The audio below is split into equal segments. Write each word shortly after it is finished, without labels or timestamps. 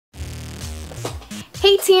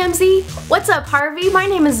Hey TMZ, what's up Harvey? My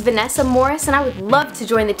name is Vanessa Morris and I would love to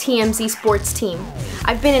join the TMZ sports team.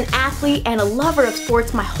 I've been an athlete and a lover of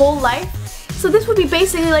sports my whole life, so this would be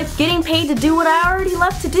basically like getting paid to do what I already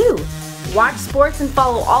love to do. Watch sports and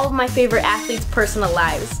follow all of my favorite athletes' personal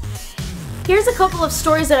lives. Here's a couple of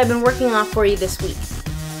stories that I've been working on for you this week.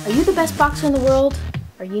 Are you the best boxer in the world?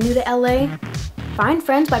 Are you new to LA? Find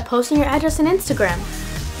friends by posting your address on Instagram.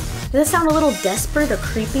 Does that sound a little desperate or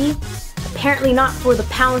creepy? Apparently not for the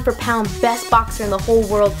pound for pound best boxer in the whole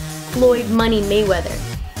world, Floyd Money Mayweather.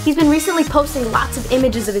 He's been recently posting lots of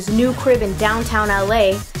images of his new crib in downtown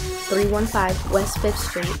LA, 315 West 5th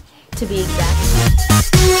Street to be exact,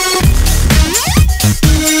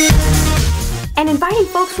 and inviting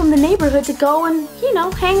folks from the neighborhood to go and,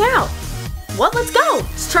 hang out. What? Let's go!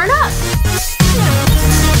 Let's turn up!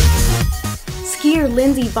 Skier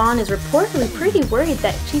Lindsey Vonn is reportedly pretty worried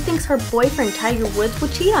that she thinks her boyfriend Tiger Woods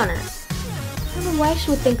would cheat on her. I don't know why she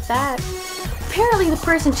would think that. Apparently the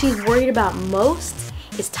person she's worried about most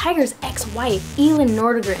is Tiger's ex-wife, Elin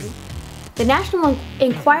Nordegren. The National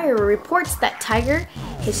Enquirer reports that Tiger,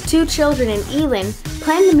 his 2 children, and Elin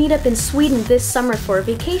plan to meet up in Sweden this summer for a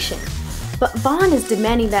vacation. But Vonn is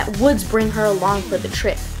demanding that Woods bring her along for the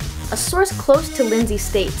trip. A source close to Lindsey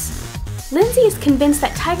states, Lindsey is convinced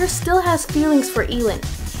that Tiger still has feelings for Elin,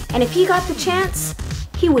 and if he got the chance,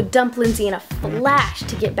 he would dump Lindsey in a flash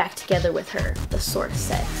to get back together with her, the source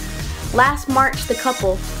said. Last March, the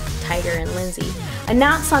couple, Tiger and Lindsey,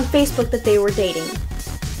 announced on Facebook that they were dating.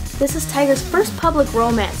 This is Tiger's first public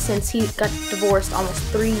romance since he got divorced almost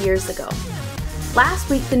 3 years ago. Last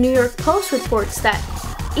week, the New York Post reports that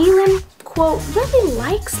Elin, quote, really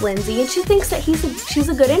likes Lindsey and she thinks that she's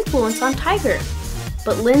a good influence on Tiger.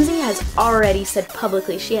 But Lindsey has already said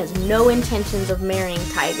publicly she has no intentions of marrying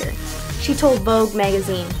Tiger. She told Vogue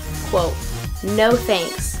magazine, quote, no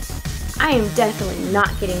thanks. I am definitely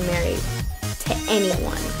not getting married to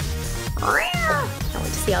anyone. Can't wait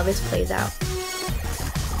to see how this plays out.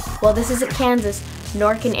 Well, this isn't Kansas,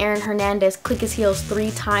 nor can Aaron Hernandez click his heels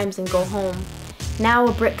 3 times and go home. Now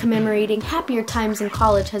a brick commemorating happier times in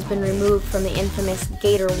college has been removed from the infamous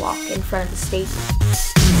Gator Walk in front of the stadium.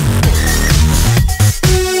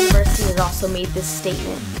 The university has also made this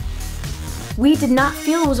statement. We did not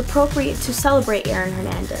feel it was appropriate to celebrate Aaron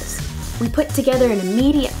Hernandez. We put together an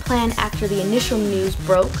immediate plan after the initial news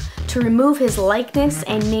broke to remove his likeness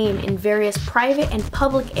and name in various private and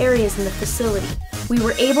public areas in the facility. We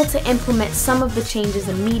were able to implement some of the changes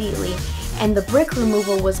immediately, and the brick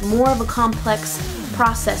removal was more of a complex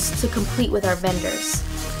process to complete with our vendors.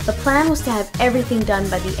 The plan was to have everything done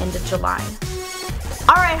by the end of July.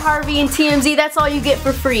 Alright Harvey and TMZ, that's all you get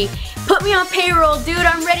for free. Put me on payroll, dude,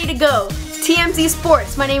 I'm ready to go. TMZ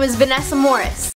Sports, my name is Vanessa Morris.